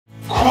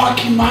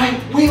lucky, mate.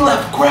 We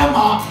left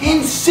Grandma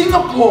in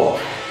Singapore.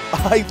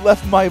 I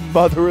left my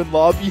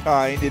mother-in-law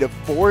behind in a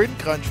foreign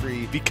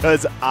country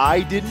because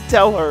I didn't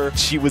tell her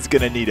she was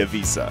gonna need a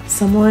visa.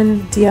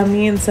 Someone DM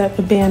me and said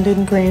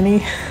abandoned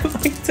granny.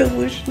 Like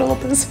delusional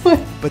at this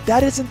point. But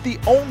that isn't the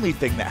only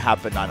thing that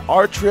happened on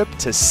our trip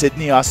to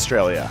Sydney,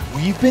 Australia.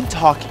 We've been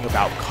talking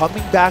about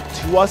coming back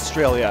to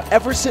Australia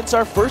ever since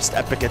our first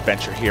epic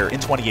adventure here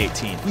in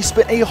 2018. We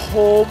spent a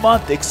whole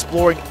month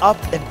exploring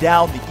up and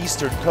down the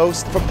eastern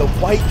coast, from the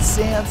white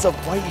sands of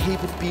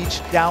Whitehaven Beach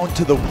down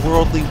to the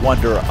worldly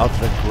wonder of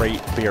the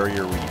Great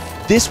Barrier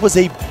Reef. This was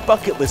a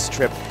bucket list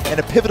trip and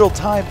a pivotal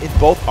time in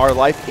both our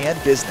life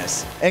and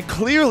business. And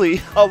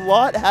clearly, a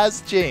lot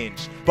has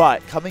changed.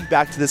 But coming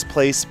back to this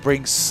place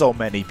brings so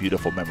many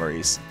beautiful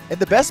memories. And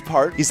the best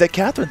part is that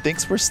Kathrin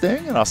thinks we're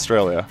staying in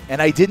Australia.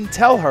 And I didn't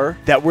tell her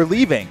that we're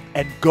leaving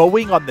and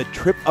going on the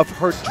trip of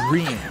her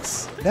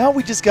dreams. Now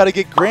we just gotta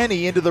get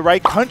Granny into the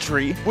right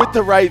country with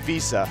the right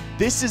visa.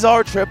 This is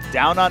our trip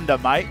down under,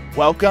 mate.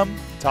 Welcome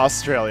to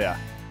Australia.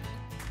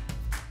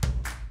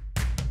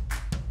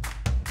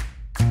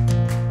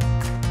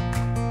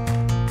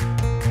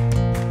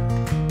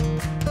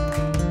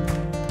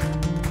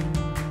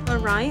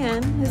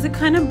 Orion, is it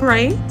kind of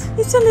bright?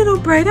 It's a little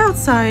bright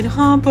outside,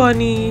 huh,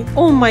 bunny?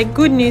 Oh my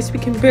goodness, we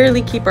can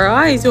barely keep our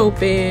eyes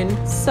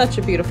open. Such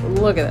a beautiful,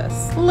 look at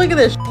this. Look at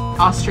this.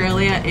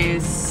 Australia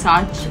is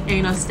such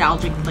a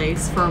nostalgic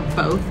place for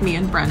both me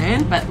and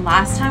Brennan, but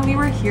last time we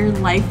were here,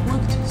 life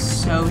looked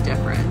so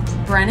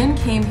different. Brennan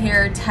came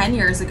here 10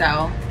 years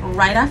ago,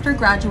 right after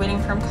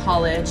graduating from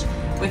college,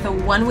 with a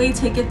one-way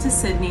ticket to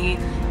Sydney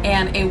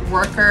and a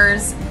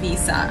worker's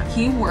visa.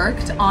 He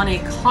worked on a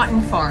cotton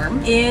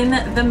farm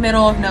in the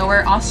middle of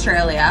nowhere,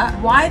 Australia.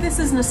 Why this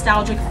is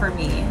nostalgic for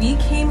me, we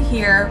came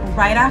here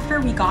right after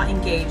we got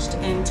engaged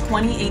in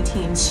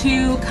 2018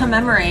 to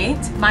commemorate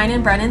mine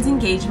and Brennan's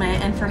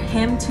engagement and for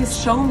him to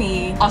show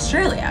me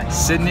Australia.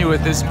 Sydney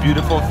with this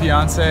beautiful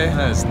fiance,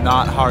 that is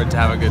not hard to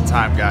have a good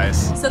time,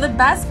 guys. So the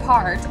best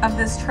part of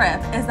this trip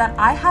is that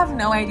I have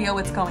no idea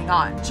what's going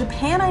on.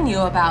 Japan I knew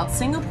about,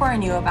 Singapore I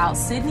knew about,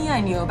 Sydney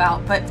I knew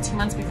about, but 2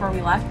 months before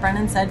we left,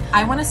 Brennan said,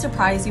 I want to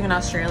surprise you in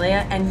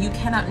Australia and you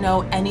cannot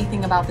know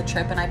anything about the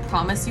trip, and I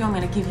promise you I'm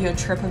going to give you a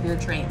trip of your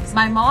dreams.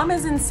 My mom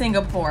is in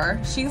Singapore.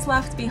 She's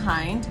left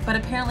behind, but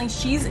apparently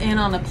she's in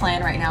on the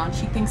plan right now and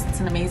she thinks it's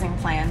an amazing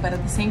plan, but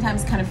at the same time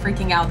is kind of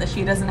freaking out that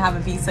she doesn't have a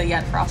visa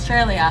yet for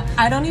Australia.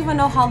 I don't even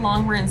know how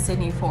long we're in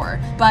Sydney for,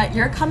 but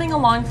you're coming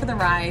along for the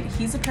ride.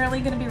 He's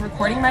apparently going to be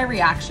recording my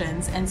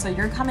reactions, and so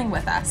you're coming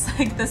with us.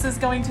 Like, this is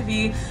going to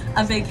be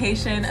a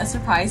vacation, a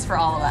surprise for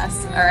all of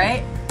us. All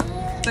right?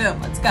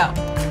 Boom, let's go.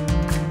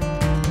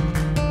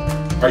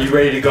 Are you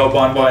ready to go,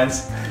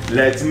 bonbons?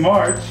 Let's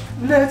march.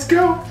 Let's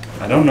go.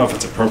 I don't know if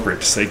it's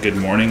appropriate to say good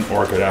morning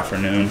or good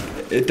afternoon.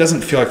 It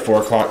doesn't feel like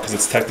 4 o'clock because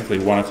it's technically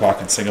 1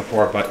 o'clock in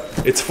Singapore, but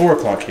it's 4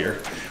 o'clock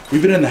here.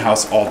 We've been in the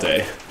house all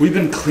day. We've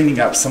been cleaning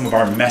up some of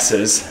our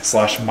messes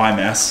slash my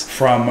mess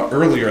from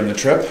earlier in the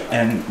trip,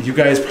 and you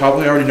guys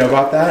probably already know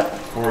about that,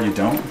 or you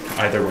don't.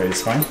 Either way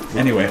is fine.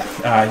 Anyway,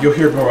 you'll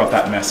hear more about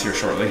that mess here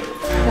shortly.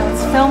 Yeah,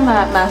 let's film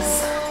that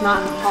mess,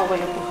 not in the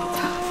hallway of the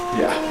hotel.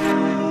 Yeah.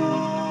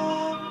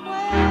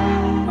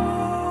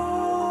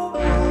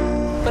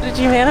 What did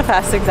you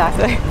manifest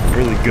exactly?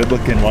 Really good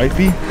looking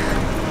wifey.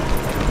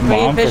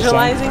 Were you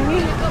visualizing me?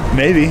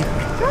 Maybe.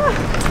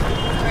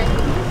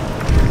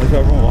 Look,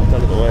 everyone walked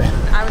out of the way.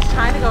 I was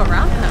trying to go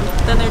around them.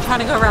 Then they're trying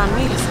to go around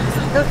me. So I was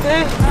like,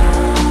 okay.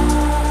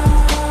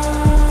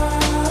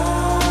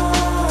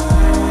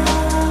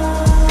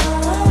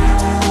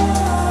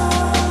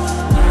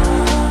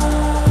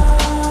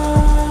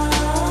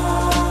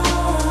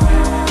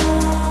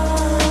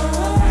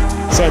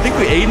 So I think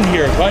we ate in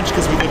here a bunch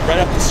because we live right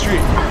up the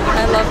street.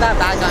 I love that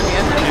bag on you.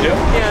 You do?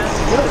 Yeah.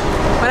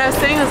 When I was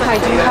saying this, I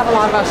do have a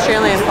lot of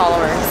Australian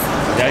followers.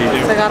 Yeah,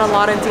 you do. So I got a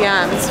lot of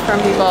DMs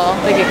from people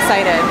like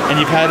excited. And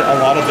you've had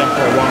a lot of them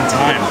for a long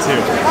time too.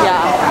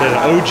 Yeah. The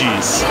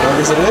OGs.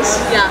 Burgers it is?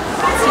 Yeah.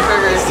 Let's do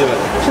burgers. Let's do it.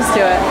 Just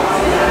do it.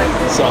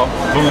 So,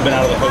 we've only been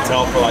out of the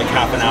hotel for like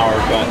half an hour,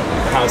 but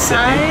how's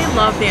Sydney? I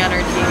love the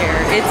energy here.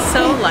 It's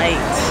so light.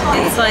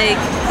 It's like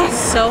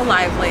so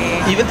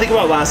lively. Even think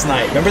about last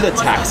night. Remember the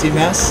taxi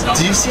mess?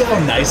 Did you see how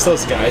nice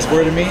those guys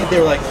were to me? They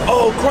were like,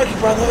 oh, crikey,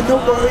 brother,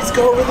 no worries,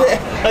 go over there.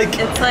 Like,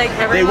 it's like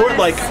they weren't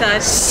like,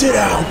 sit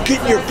down,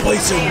 get in your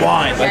place and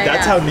whine. Like,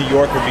 that's how New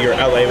York would be or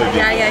LA would be.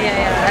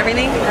 Yeah.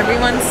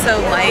 Everyone's so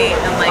light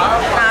and like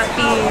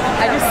happy.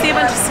 I just see a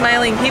bunch of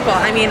smiling people.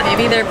 I mean,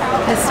 maybe they're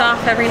pissed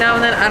off every now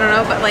and then, I don't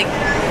know, but like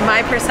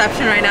my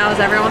perception right now is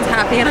everyone's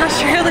happy in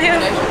Australia.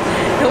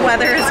 The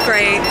weather is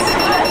great.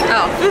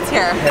 Oh, food's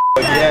here.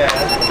 Yeah.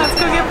 Let's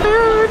go get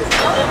food.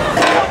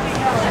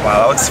 Wow,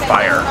 that looks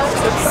fire.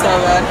 It's so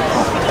good.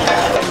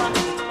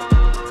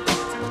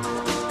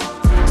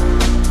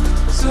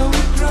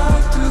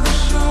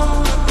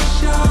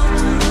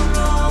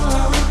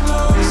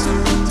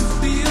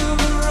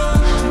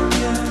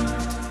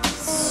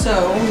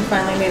 So we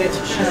finally made it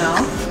to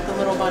Chanel, the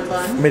little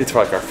bun. We made it to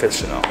like our 5th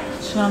Chanel.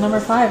 Chanel number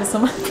 5 is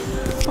someone.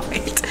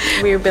 Wait.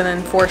 We've been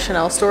in 4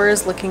 Chanel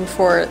stores looking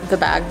for the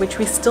bag, which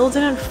we still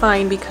didn't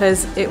find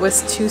because it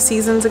was 2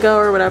 seasons ago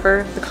or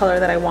whatever, the color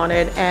that I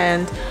wanted.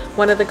 And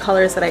one of the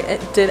colors that I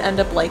did end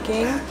up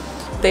liking,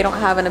 they don't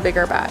have in a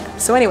bigger bag.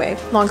 So anyway,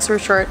 long story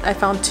short, I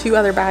found 2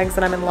 other bags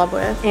that I'm in love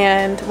with.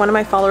 And one of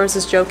my followers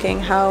is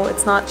joking how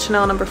it's not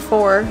Chanel number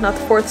 4, not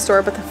the 4th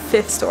store, but the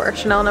 5th store,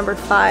 Chanel number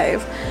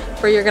 5,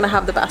 where you're gonna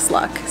have the best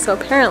luck. So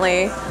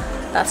apparently,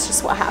 that's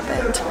just what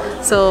happened.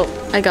 So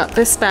I got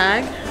this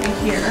bag right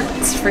here.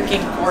 It's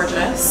freaking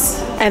gorgeous.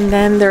 And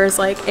then there's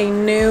like a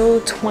new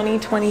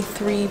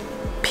 2023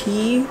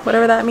 P,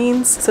 whatever that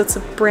means. So it's a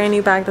brand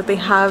new bag that they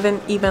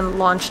haven't even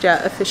launched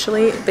yet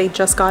officially. They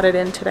just got it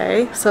in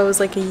today. So it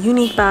was like a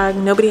unique bag.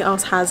 Nobody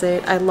else has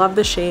it. I love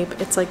the shape.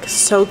 It's like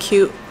so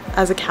cute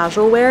as a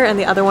casual wear, and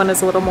the other one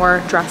is a little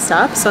more dressed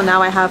up. So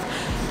now I have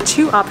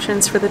 2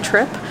 options for the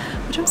trip,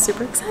 which I'm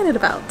super excited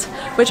about,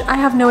 which I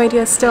have no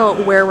idea still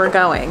where we're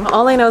going.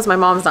 All I know is my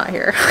mom's not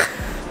here.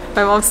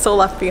 My mom's still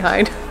left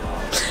behind,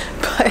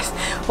 but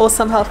we'll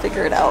somehow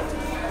figure it out.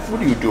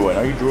 What are you doing?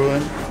 Are you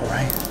drooling? All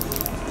right.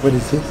 What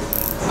is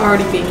this?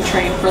 Already being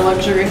trained for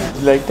luxury.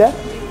 You like that?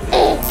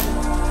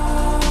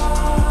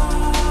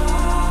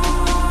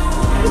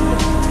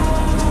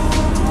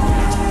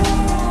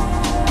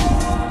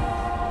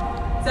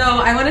 So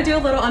I want to do a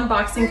little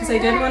unboxing because I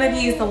did one of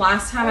these the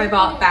last time I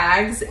bought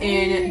bags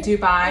in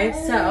Dubai.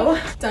 So,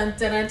 dun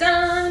dun dun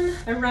dun.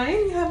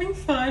 Orion, you having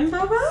fun,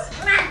 Baba?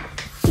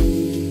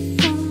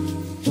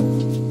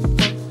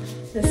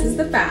 This is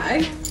the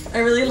bag. I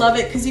really love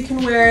it because you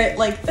can wear it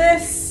like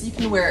this. You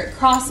can wear it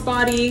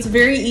crossbody. It's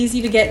very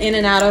easy to get in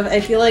and out of. I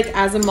feel like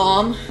as a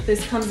mom,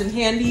 this comes in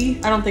handy.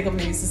 I don't think I'm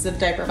gonna use this as a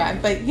diaper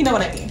bag, but you know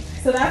what I mean.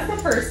 So that's the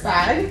first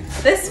bag.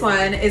 This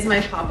one is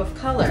my pop of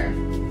color.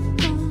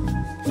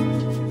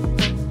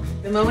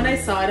 The moment I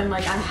saw it, I'm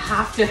like, I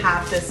have to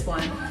have this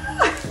one.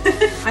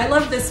 I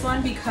love this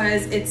one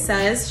because it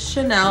says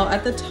Chanel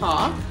at the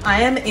top.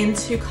 I am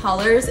into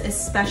colors,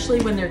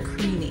 especially when they're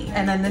creamy.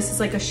 And then this is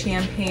like a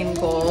champagne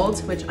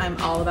gold, which I'm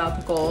all about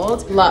the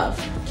gold.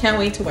 Love, can't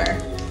wait to wear.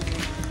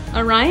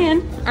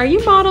 Orion, are you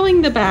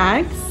modeling the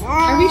bags?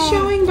 Are we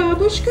showing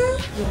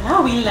Babushka?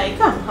 Yeah, we like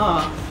them,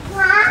 huh?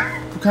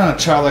 What kind of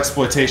child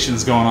exploitation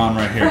is going on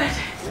right here?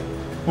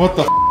 What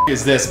the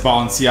is this,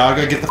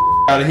 Balenciaga? Get the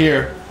out of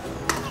here.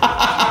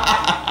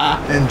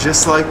 And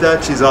just like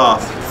that, she's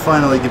off.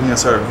 Finally giving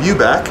us our view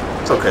back.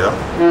 It's okay though.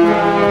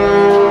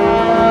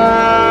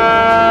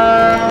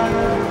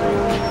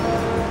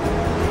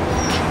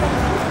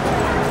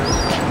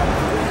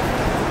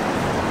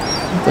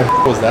 What the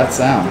was that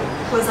sound?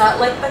 Was that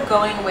like the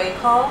going away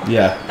call?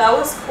 Yeah. That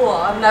was cool.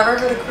 I've never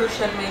heard a cruise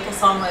ship make a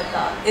song like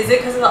that. Is it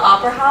because of the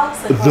opera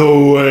house? Like,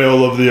 The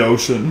Whale of the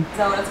Ocean. is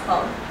that what it's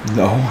called?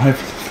 No,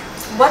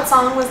 What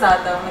song was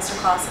that though, Mr.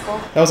 Classical?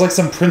 that was like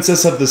some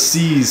Princess of the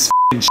Seas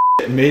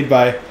shit made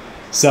by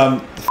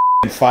some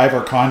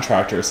Fiverr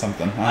contractor or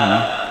something. I don't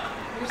know.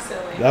 You're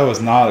silly. That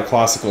was not a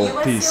classical You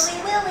a piece. silly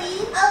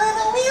Willy, a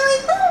little Willy.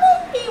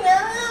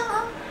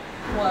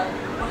 What?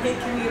 Why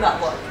give me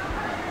that look?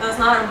 That was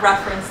not a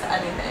reference to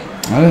anything.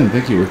 I didn't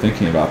think you were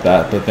thinking about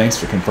that, but thanks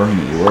for confirming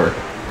that you were.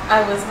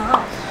 I was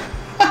not.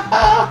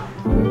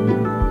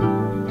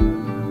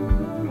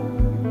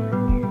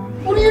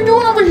 What are you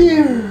doing over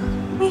here?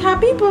 Me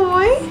happy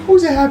boy.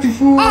 Who's a happy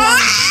fool?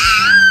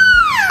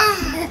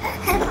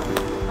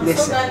 I'm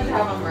so glad you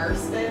have a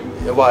merce then.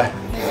 Yeah, why?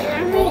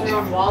 You hold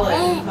your wallet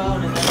and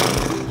phone and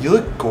then... You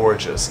look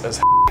gorgeous as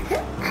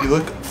You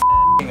look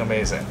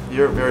amazing.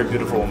 You're a very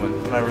beautiful woman,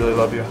 and I really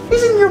love you.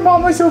 Isn't your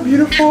mama so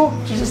beautiful?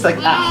 She's just like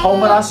at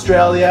home in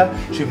Australia.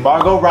 She's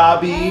Margot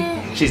Robbie.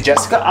 She's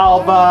Jessica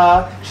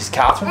Alba. She's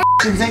Kathrin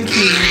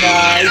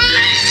Zenkina.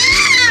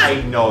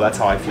 I know, that's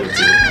how I feel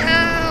too.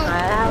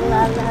 La,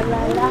 la, la,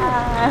 la,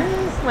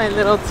 la. My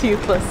little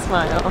toothless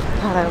smile.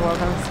 God, I love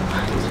him so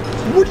much.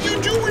 What are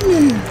you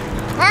doing there?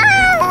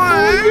 What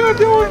are you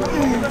doing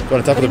there? Go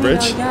on top of the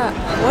bridge? Yeah.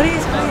 What are you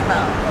talking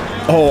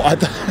about? Oh, I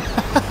thought...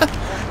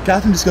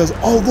 Kathrin just goes,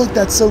 oh look,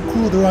 that's so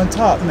cool, they're on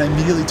top. And I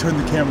immediately turned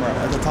the camera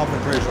at the top of the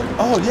bridge, like,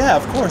 oh yeah,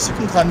 of course, you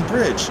can climb the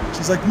bridge.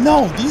 She's like,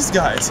 no, these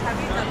guys. Have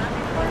you done that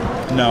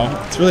before?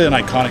 No, it's really an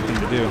iconic thing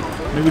to do.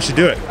 Maybe we should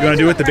do it. You want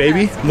to do it with the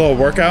baby? A little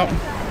workout?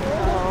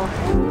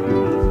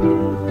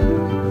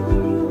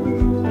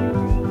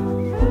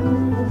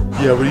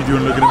 Yeah, what are you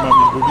doing looking at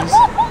mommy's boobies?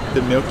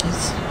 The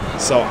milkies?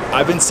 So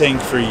I've been saying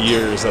for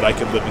years that I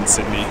could live in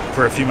Sydney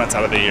for a few months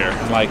out of the year.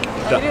 And like,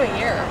 What are you doing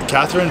here?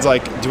 Catherine's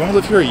like, do you want to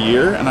live here a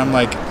year? And I'm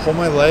like, hold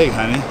my leg,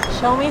 honey.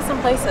 Show me some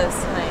places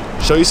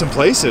tonight. Show you some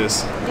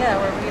places. Yeah,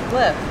 where we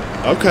live.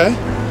 Okay.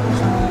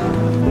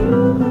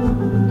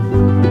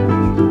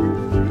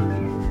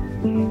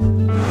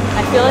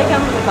 I feel like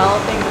I'm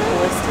developing a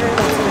blister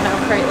that's gonna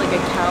create like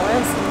a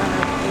callus and then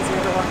it'll be easier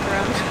to walk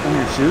around. On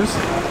your shoes?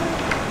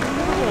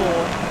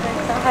 Oh, my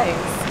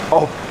thighs.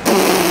 Oh.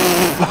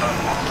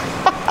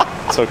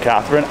 So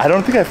Kathrin, I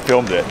don't think I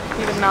filmed it.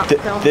 You did not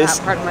film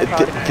that part of my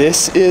vlog.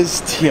 This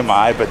is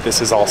TMI, but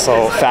this is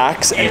also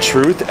facts and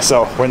truth.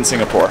 So we're in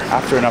Singapore.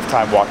 After enough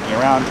time walking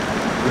around,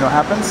 you know what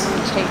happens?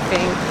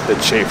 Chafing. The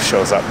chafe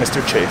shows up,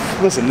 Mr.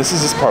 Chafe. Listen, this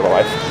is just part of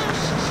life.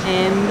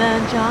 In the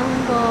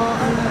jungle,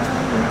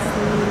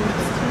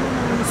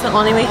 it's the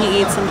only way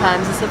he eats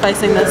sometimes is if I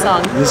sing this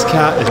song. This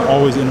cat is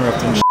always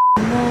interrupting.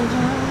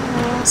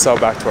 So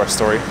back to our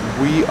story.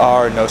 We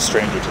are no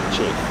stranger to the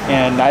chafe.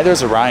 And neither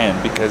is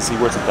Orion because he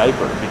wears a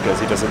diaper because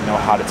he doesn't know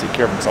how to take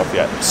care of himself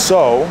yet.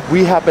 So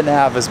we happen to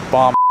have his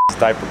bomb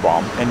diaper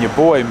balm. And your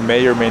boy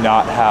may or may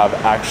not have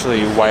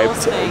actually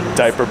wiped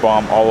diaper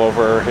balm all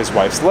over his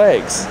wife's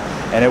legs.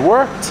 And it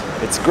worked.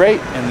 It's great.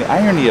 And the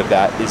irony of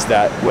that is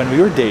that when we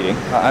were dating,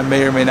 I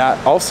may or may not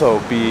also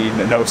be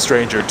no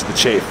stranger to the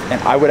chafe. And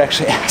I would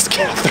actually ask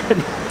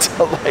Kathrin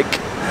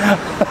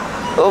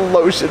to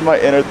lotion my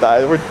inner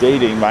thighs. We're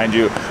dating, mind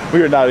you.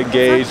 We are not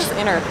engaged. It's not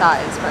just inner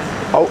thighs, Brennan.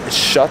 Oh,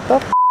 shut the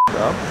f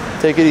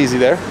up. Take it easy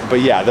there.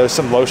 But yeah, there's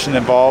some lotion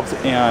involved,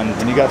 and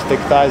when you got thick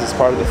thighs, it's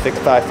part of the thick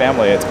thigh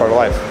family. It's part of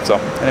life. So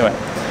anyway,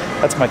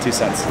 that's my 2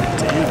 cents.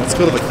 Damn, let's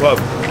go to the club.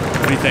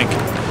 What do you think?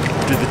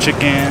 Do the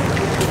chicken.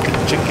 Do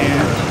the chicken.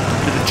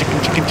 Do the chicken,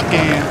 chicken,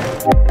 chicken.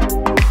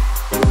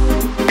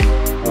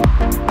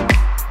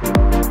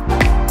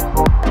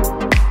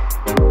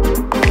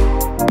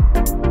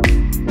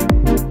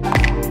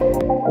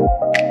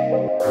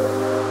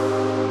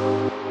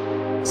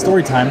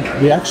 Story time.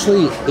 We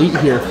actually ate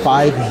here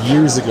 5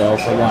 years ago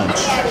for lunch.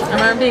 I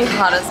remember being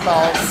hot as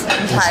balls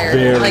and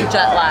tired, like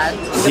jet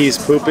lagged. He's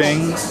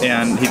pooping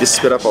and he just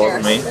spit up all over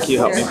me. Can you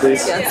help me,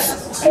 please?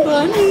 Yes.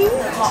 Bunny.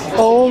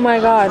 Oh my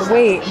god,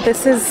 wait,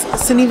 this is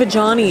Suniva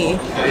Johnny.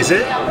 Is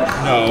it?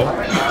 No.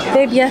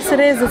 Babe, yes it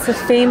is. It's a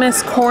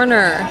famous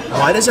corner.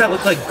 Why does that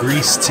look like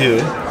Greece too?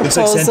 Looks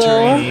like Proposal.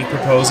 Santorini,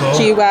 Proposal.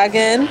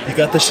 G-Wagon. You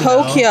got the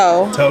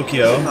Chanel.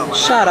 Tokyo.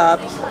 Shut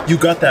up. You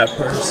got that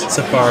purse.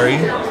 Safari,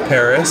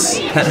 Paris,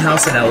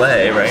 penthouse in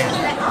LA, right?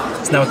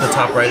 Isn't that what the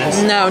top right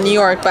is? No, New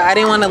York, but I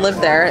didn't want to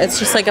live there. It's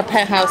just like a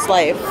penthouse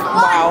life.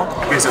 Wow.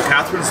 Okay, so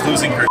Kathrin's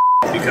losing her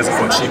because of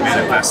what she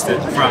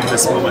manifested from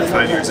this moment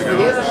 5 years ago.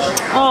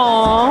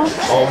 Aww.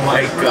 Oh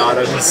my god,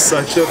 I'm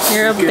such a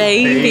You're a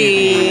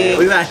baby.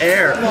 Look at that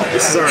hair.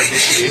 This is our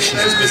initiation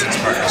as business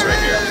partners right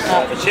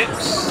here.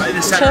 Chips. Right in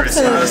the center. Chips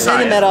in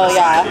the middle,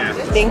 yeah.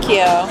 Thank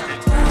you.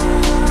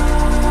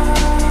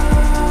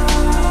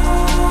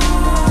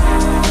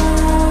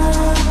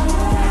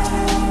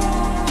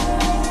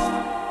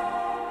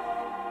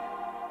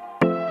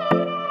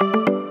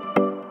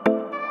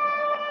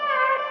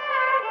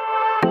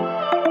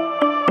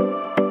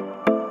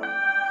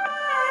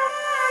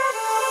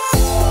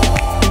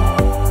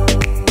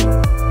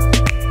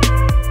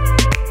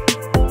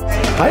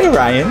 Hi,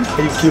 Orion.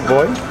 Hey, you cute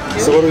boy.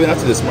 So what are we up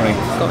to this morning?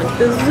 Going to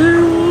the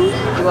zoo.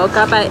 We woke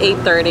up at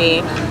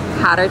 8:30,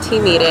 had our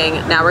team meeting.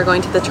 Now we're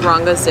going to the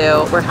Taronga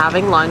Zoo. We're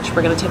having lunch.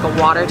 We're going to take a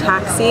water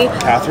taxi.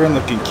 Kathrin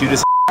looking cute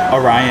as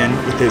Orion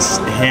with his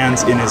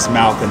hands in his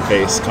mouth and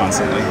face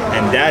constantly.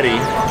 And Daddy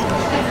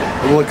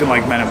looking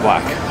like Men in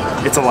Black.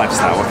 It's a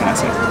lifestyle, what can I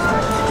say?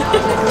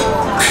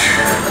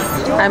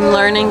 I'm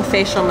learning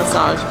facial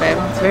massage, babe.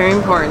 It's very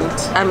important.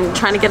 I'm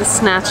trying to get a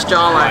snatched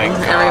jawline,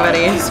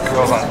 everybody. These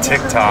girls on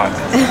TikTok.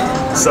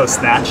 So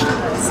snatched.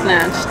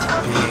 Snatched.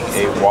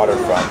 Being a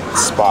waterfront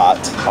spot,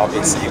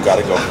 obviously you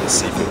gotta go for the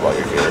seafood while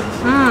you're here.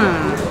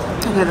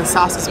 Okay, the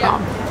sauce is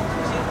bomb.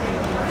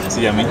 Is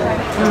it yummy?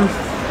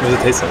 What does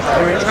it taste like?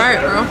 Try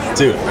it, bro.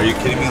 Dude, are you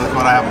kidding me? Look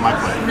what I have on my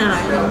plate. No,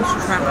 you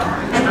should try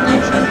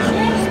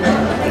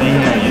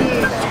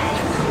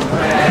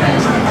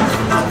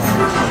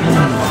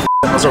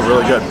Those are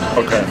really good.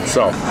 Okay,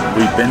 so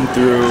we've been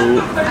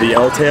through the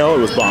L-tail, it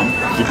was bomb.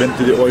 We've been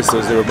through the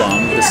oysters, they were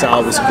bomb. The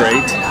salad was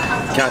great.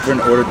 Kathrin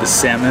ordered the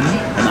salmon,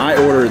 and I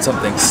ordered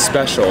something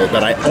special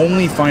that I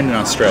only find in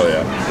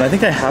Australia. And I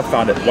think I have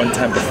found it one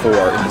time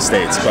before in the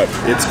States, but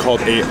it's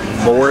called a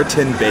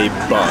Moreton Bay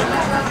bug.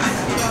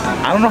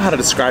 I don't know how to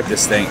describe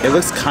this thing. It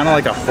looks kind of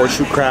like a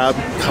horseshoe crab,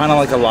 kind of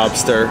like a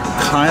lobster,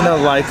 kind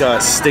of like a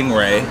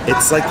stingray.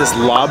 It's like this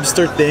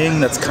lobster thing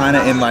that's kind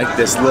of in like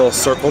this little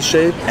circle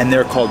shape, and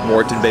they're called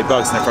Moreton Bay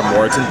bugs, and they're from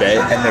Moreton Bay,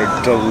 and they're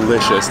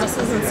delicious. This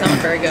doesn't sound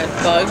very good.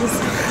 Bugs?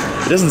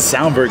 It doesn't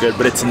sound very good,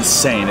 but it's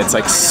insane. It's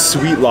like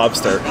sweet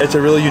lobster. It's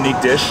a really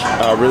unique dish,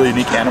 a really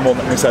unique animal,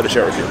 and I'm excited to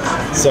share it with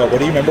you. So what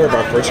do you remember of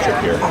our first trip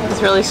here?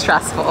 It's really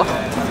stressful.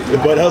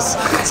 What else?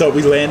 So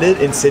we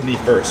landed in Sydney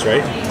first,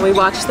 right? We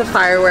watched the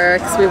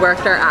fireworks, we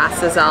worked our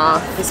asses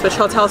off. We switched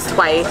hotels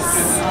twice.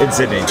 In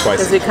Sydney, twice.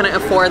 Because we couldn't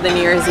afford the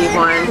New Year's Eve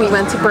one. We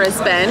went to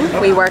Brisbane.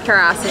 We worked our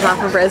asses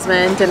off in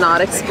Brisbane, did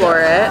not explore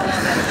it.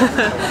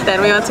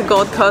 Then we went to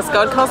Gold Coast.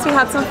 Gold Coast we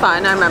had some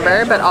fun, I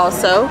remember, but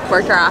also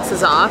worked our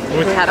asses off.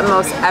 We had a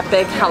most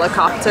epic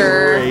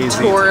helicopter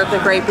tour of the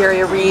Great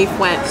Barrier Reef,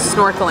 went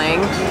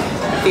snorkeling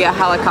via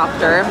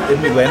helicopter.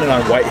 Then we landed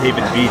on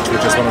Whitehaven Beach,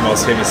 which is one of the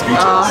most famous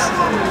beaches.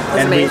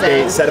 and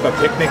they set up a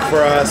picnic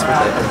for us with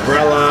an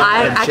umbrella.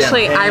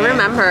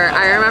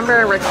 I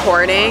remember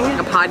recording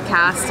a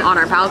podcast on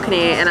our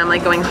balcony, and I'm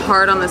like going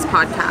hard on this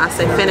podcast.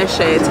 I finish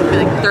it. It took me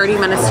like 30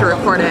 minutes to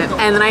record it,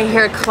 and then I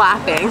hear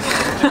clapping.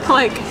 I'm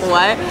like,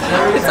 what?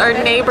 It's our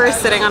neighbor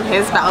sitting on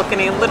his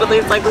balcony. Literally,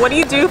 it's like, what do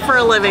you do for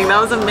a living?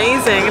 That was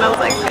amazing. And I was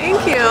like,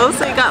 thank you.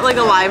 So you got like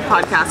a live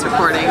podcast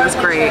recording. It was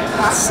great.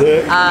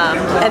 Sick.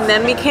 And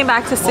then we came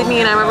back to Sydney,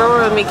 and I remember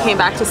when we came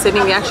back to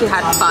Sydney, we actually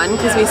had fun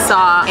because we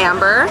saw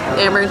Amber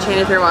and Shane,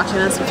 if you're watching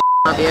this, we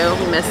love you,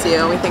 we miss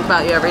you, we think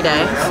about you every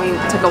day. We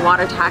took a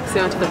water taxi,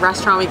 went to the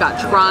restaurant, we got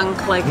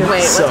drunk, like,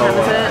 wait, what time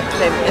is it?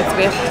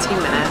 We have 15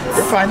 minutes.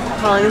 You're fine.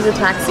 How long does the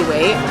taxi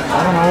wait?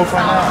 I don't know, we'll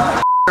find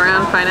out.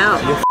 Around, find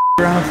out. You'll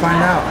around and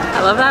find out.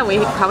 I love that we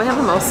probably have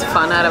the most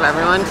fun out of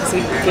everyone because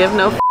we give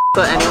no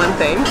what anyone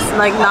thinks.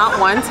 Like,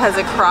 not once has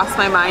it crossed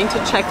my mind to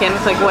check in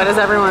with, like, what does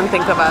everyone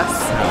think of us?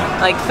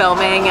 Like,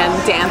 filming and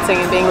dancing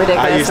and being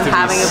ridiculous and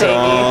having a baby.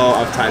 I used to be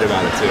so uptight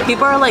about it too.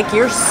 People are like,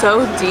 you're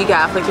so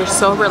degaff, like you're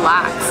so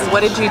relaxed.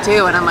 What did you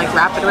do? And I'm like,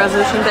 rapid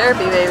resolution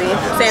therapy, baby.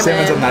 Same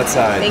one's on that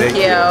side. Thank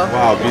you.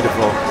 Wow,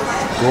 beautiful.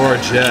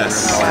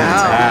 Gorgeous. Wow.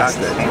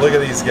 Fantastic. Look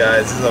at these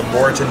guys. This is a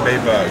Moreton Bay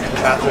bug.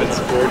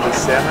 Catherine's gorgeous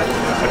salmon.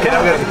 Okay,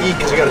 now we gotta eat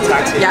because we got a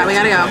taxi. Yeah, we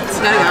gotta go.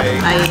 We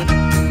gotta go.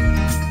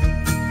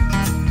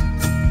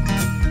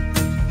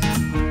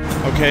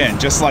 Okay, and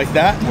just like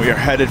that, we are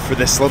headed for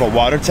this little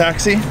water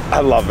taxi. I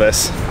love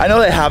this. I know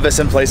they have this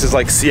in places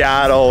like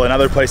Seattle and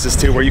other places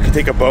too where you can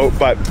take a boat,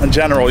 but in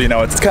general, you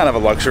know, it's kind of a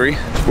luxury.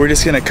 We're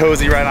just gonna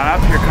cozy right on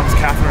up. Here comes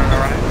Kathrin and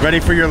Orion. Ready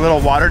for your little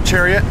water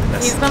chariot?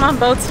 He's been on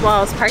boats while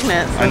I was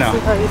pregnant, so I know. let's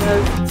see how he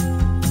does.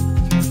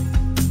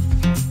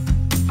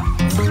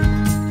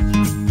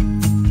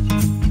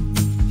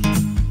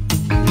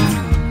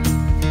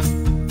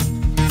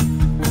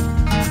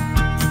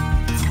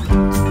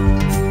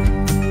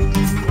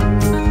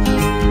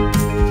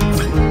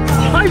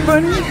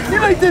 Bunny, you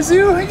like the zoo?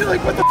 You're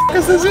like, what the f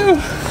is the zoo?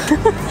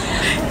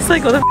 It's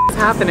like, what the f is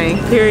happening?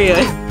 Period.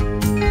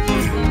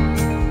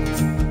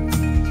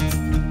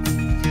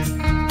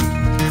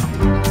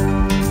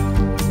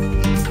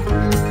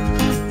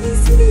 You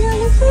see the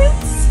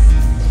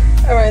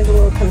elephants? Orion's a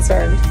little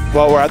concerned.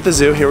 Well, we're at the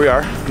zoo. Here we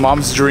are.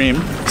 Mom's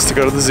dream is to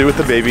go to the zoo with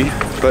the baby,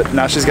 but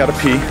now she's got to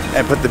pee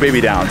and put the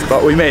baby down.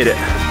 But we made it.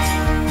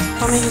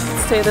 Tell me you can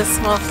stay this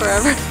small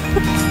forever.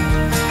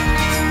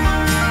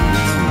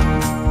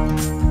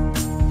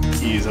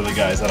 These are the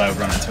guys that I would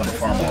run into on the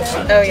farm all the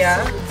time. Oh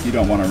yeah? You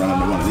don't want to run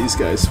into one of these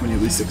guys when you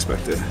least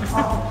expect it.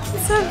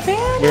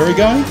 Savannah. Where are we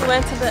going? We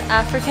went to the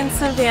African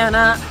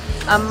savannah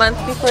a month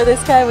before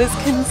this guy was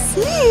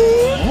conceived.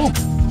 Oh.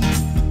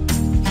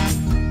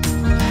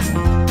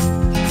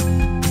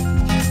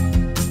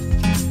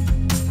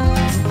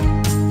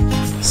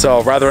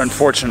 So rather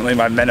unfortunately,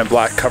 my Men in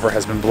Black cover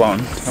has been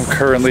blown. I'm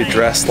currently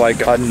dressed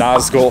like a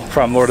Nazgul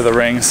from Lord of the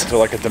Rings, or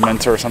like a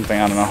Dementor or something,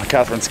 I don't know.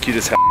 Catherine's cute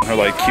as hell. Her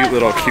like cute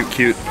little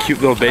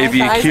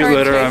baby, cute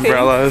little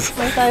umbrellas.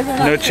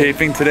 No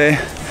chafing today.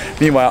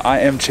 Meanwhile, I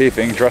am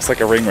chafing, dressed like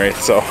a ring wraith,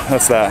 so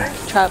that's that.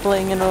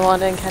 Traveling in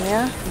Rwanda and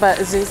Kenya, but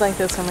zoos like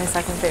this are my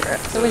second favorite.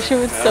 I wish we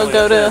would still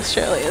go to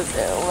Australia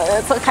Zoo, but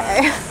it's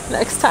okay.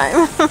 Next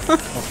time. Well,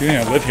 if you're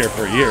gonna live here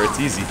for a year, it's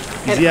easy.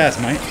 Easy as,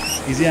 mate.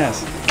 Easy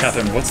as.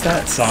 Kathrin, what's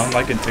that song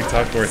like in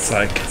TikTok where it's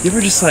like, you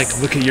ever just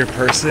like look at your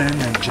person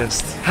and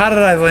just, how did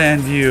I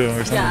land you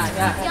or something?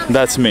 Yeah.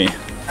 That's me.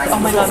 Oh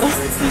my god, you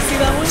see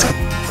that one?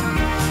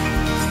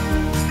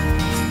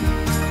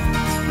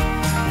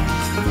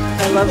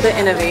 I love the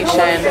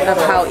innovation of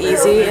how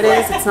easy it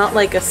is. It's not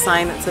like a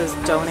sign that says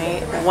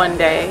donate one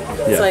day.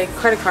 It's like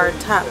credit card,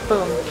 tap,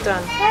 boom,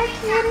 done. Hi,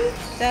 cutie.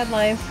 Dad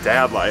life.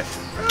 Dad life.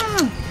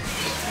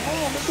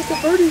 Oh, look at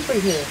the birdies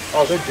right here.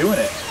 Oh, they're doing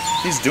it.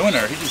 He's doing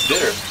her. He just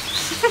did her.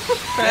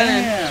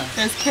 Brennan,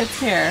 there's kids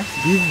here.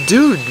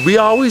 Dude, we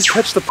always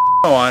catch the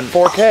on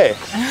 4K.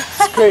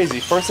 It's crazy.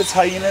 First it's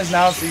hyenas,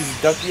 now it's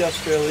these ducky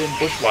Australian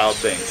bush wild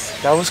things.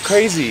 That was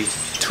crazy.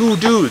 2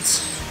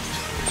 dudes.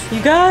 You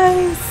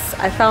guys,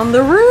 I found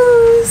the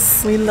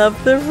roos. We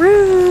love the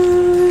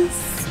roos.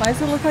 Why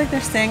does it look like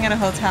they're staying at a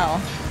hotel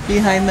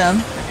behind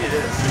them? It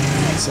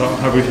is. So,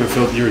 have we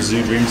fulfilled your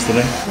zoo dreams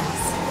today?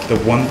 Yes. The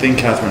one thing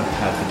Kathrin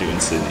had to do in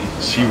Sydney,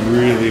 she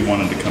really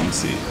wanted to come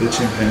see the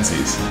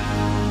chimpanzees.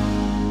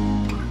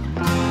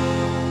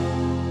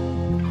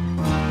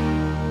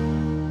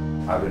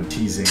 I've been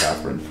teasing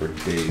Kathrin for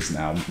days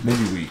now,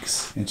 maybe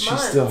weeks, and she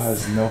Months. Still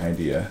has no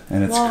idea,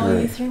 and it's Well,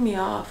 great. you threw me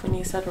off when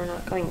you said we're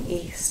not going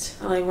east.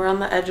 Like, we're on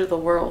the edge of the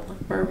world.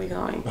 Where are we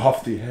going?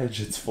 Off the edge,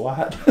 it's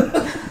flat. No,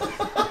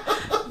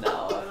 I'm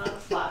not a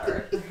flat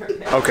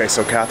earther. Okay,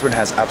 so Kathrin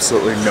has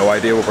absolutely no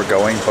idea where we're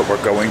going, but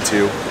we're going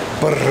to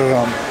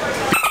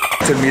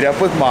meet up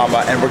with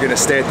Mama, and we're gonna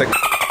stay at the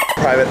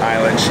private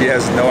island. She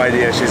has no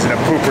idea she's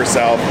gonna poop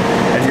herself,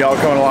 and y'all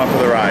coming along for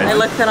the ride. I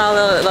looked at all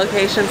the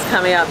locations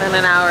coming up in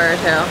an hour or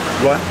two.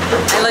 What?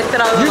 I looked at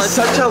all the You're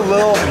such a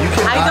little, you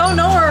cannot. I don't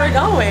know where we're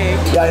going.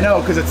 Yeah, I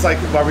know, because it's like,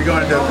 are we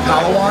going to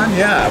Palawan?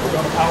 Yeah, we're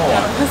going to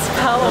Palawan. What's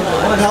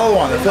Palawan?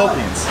 Palawan, the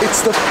Philippines.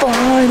 It's the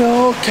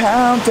final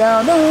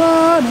countdown.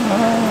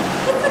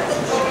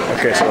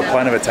 Okay, so the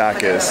plan of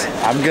attack is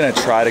I'm gonna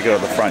try to go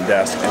to the front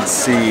desk and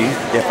see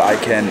if I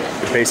can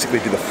basically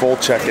do the full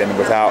check-in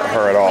without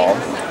her at all.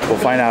 We'll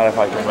find out if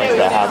I can make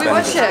that happen.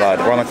 But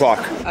we're on the clock.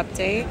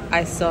 Update,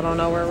 I still don't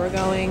know where we're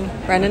going.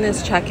 Brennan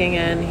is checking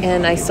in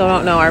and I still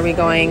don't know, are we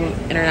going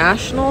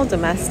international,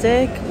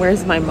 domestic?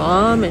 Where's my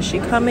mom? Is she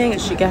coming?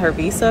 Did she get her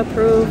visa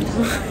approved?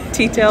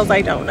 Details,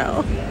 I don't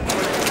know.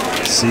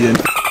 See you.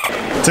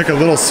 Took a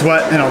little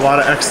sweat and a lot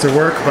of extra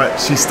work, but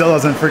she still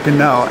doesn't freaking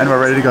know, and we're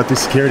ready to go through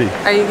security.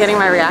 Are you getting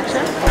my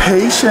reaction?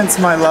 Patience,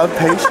 my love,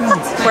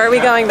 patience. Where are we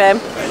going,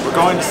 babe? We're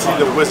going to see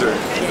the wizard,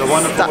 the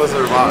wonderful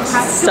Wizard of Oz.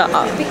 Stop.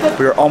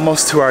 We're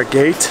almost to our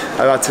gate,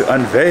 about to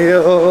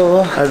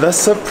unveil the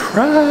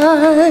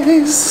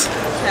surprise.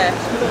 Okay.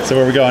 So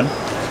where are we going?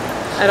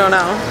 I don't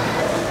know.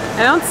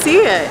 I don't see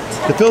it.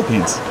 The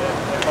Philippines.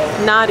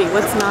 Naughty.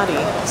 What's naughty?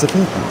 It's the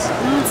Philippines.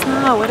 No, it's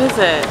not. What is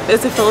it?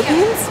 Is it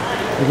Philippines?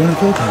 We're going to the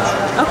Philippines.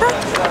 Okay.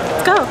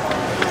 Let's go.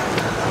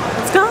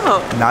 Let's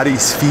go.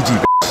 Naughty's Fiji,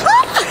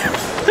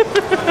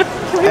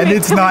 and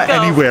it's not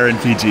anywhere in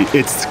Fiji.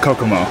 It's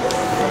Kokomo.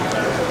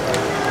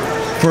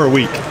 For a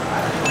week.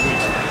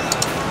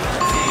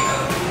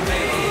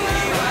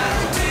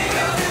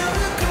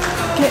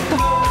 Get the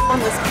on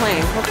this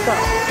plane. Let's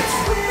go.